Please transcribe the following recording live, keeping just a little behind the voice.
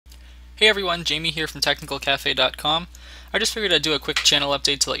Hey everyone, Jamie here from TechnicalCafe.com. I just figured I'd do a quick channel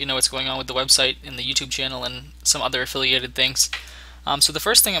update to let you know what's going on with the website and the YouTube channel and some other affiliated things. So the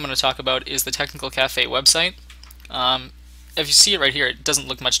first thing I'm going to talk about is the Technical Cafe website. If you see it right here, it doesn't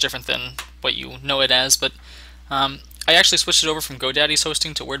look much different than what you know it as, but I actually switched it over from GoDaddy's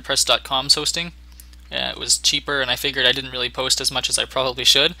hosting to WordPress.com's hosting. It was cheaper, and I figured I didn't really post as much as I probably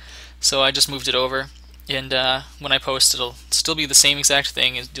should, so I just moved it over. And when I post, it'll still be the same exact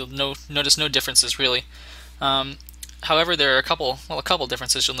thing. You'll notice no differences really. However, there are a couple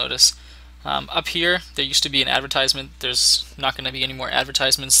differences you'll notice. Up here, there used to be an advertisement. There's not going to be any more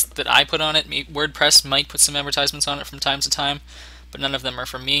advertisements that I put on it. WordPress might put some advertisements on it from time to time, but none of them are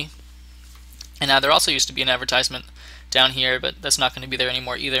from me. And there also used to be an advertisement down here, but that's not going to be there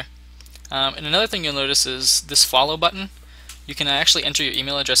anymore either. And another thing you'll notice is this follow button. You can actually enter your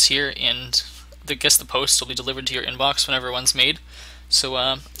email address here, and I guess the post will be delivered to your inbox whenever one's made. So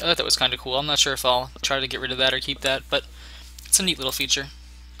I thought that was kind of cool. I'm not sure if I'll try to get rid of that or keep that, but it's a neat little feature.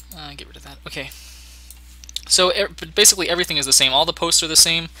 Get rid of that. Okay. So basically everything is the same. All the posts are the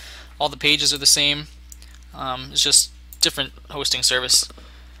same. All the pages are the same. It's just different hosting service.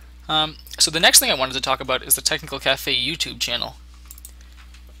 So the next thing I wanted to talk about is the Technical Cafe YouTube channel.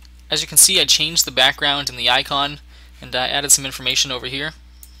 As you can see, I changed the background and the icon, and I added some information over here,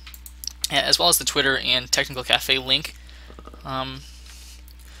 as well as the Twitter and Technical Cafe link.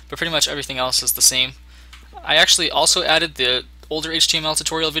 But pretty much everything else is the same. I actually also added the older HTML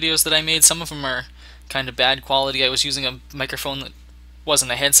tutorial videos that I made. Some of them are kind of bad quality. I was using a microphone that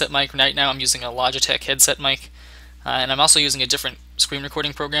wasn't a headset mic. Right now I'm using a Logitech headset mic. And I'm also using a different screen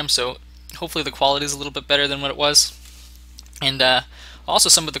recording program, so hopefully the quality is a little bit better than what it was. And also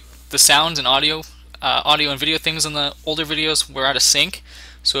some of the sound and audio and video things in the older videos were out of sync.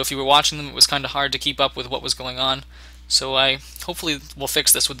 So if you were watching them, it was kind of hard to keep up with what was going on. So I hopefully will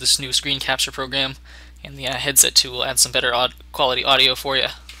fix this with this new screen capture program, and the headset too will add some better quality audio for you.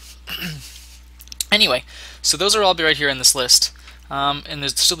 Anyway, so those are all be right here in this list, and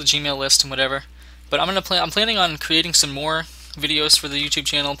there's still the Gmail list and whatever. But I'm planning on creating some more videos for the YouTube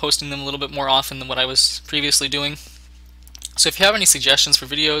channel, posting them a little bit more often than what I was previously doing. So if you have any suggestions for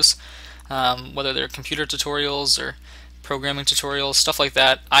videos, whether they're computer tutorials or programming tutorials, stuff like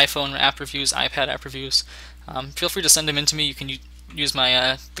that, iPhone app reviews, iPad app reviews, feel free to send them in to me. You can use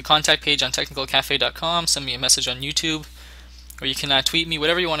my the contact page on TechnicalCafe.com, send me a message on YouTube, or you can tweet me,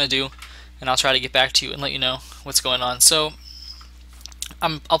 whatever you want to do, and I'll try to get back to you and let you know what's going on. So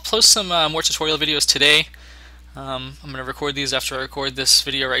I'll post some more tutorial videos today. I'm going to record these after I record this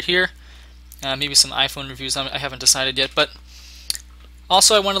video right here. Maybe some iPhone reviews, I haven't decided yet. But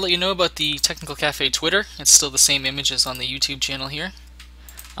also I want to let you know about the Technical Cafe Twitter. It's still the same images on the YouTube channel here.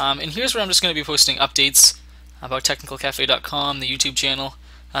 And here's where I'm just going to be posting updates about TechnicalCafe.com, the YouTube channel,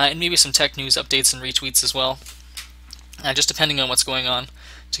 and maybe some tech news updates and retweets as well, just depending on what's going on,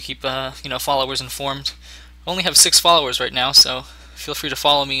 to keep followers informed. I only have 6 followers right now, so feel free to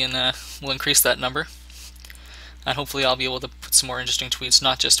follow me, and we'll increase that number. And hopefully I'll be able to put some more interesting tweets,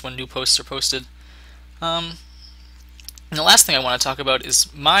 not just when new posts are posted. And the last thing I want to talk about is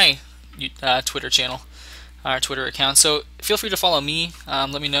my Twitter channel, our Twitter account. So feel free to follow me.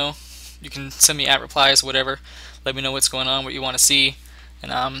 Let me know. You can send me @replies, whatever. Let me know what's going on, what you want to see,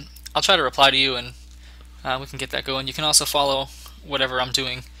 and I'll try to reply to you, and we can get that going. You can also follow whatever I'm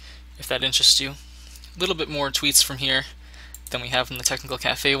doing if that interests you. A little bit more tweets from here than we have from the Technical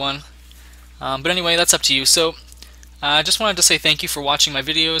Cafe one. But anyway, that's up to you. So I just wanted to say thank you for watching my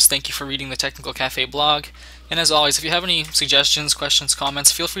videos. Thank you for reading the Technical Cafe blog. And as always, if you have any suggestions, questions,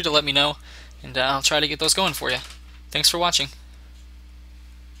 comments, feel free to let me know, and I'll try to get those going for you. Thanks for watching.